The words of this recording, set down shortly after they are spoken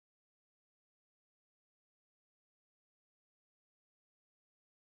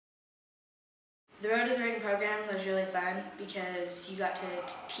The Road to the Ring program was really fun because you got to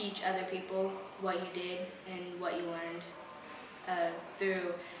teach other people what you did and what you learned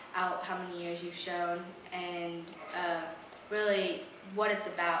throughout how many years you've shown, and really what it's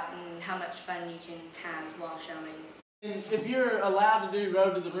about and how much fun you can have while showing. And if you're allowed to do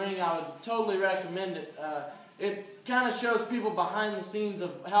Road to the Ring, I would totally recommend it. It kind of shows people behind the scenes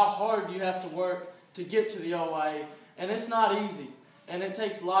of how hard you have to work to get to the OA, and it's not easy. And it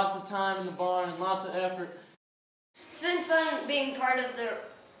takes lots of time in the barn and lots of effort. It's been fun being part of the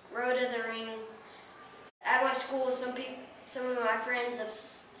Road to the Ring. At my school, some of my friends have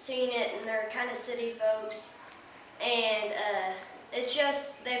seen it, and they're kind of city folks. And it's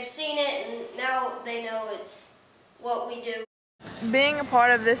just, they've seen it, and now they know it's what we do. Being a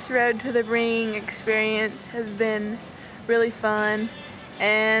part of this Road to the Ring experience has been really fun,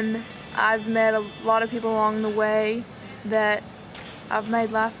 and I've met a lot of people along the way that I've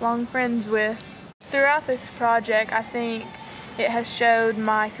made lifelong friends with. Throughout this project, I think it has showed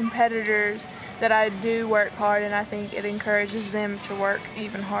my competitors that I do work hard, and I think it encourages them to work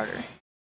even harder.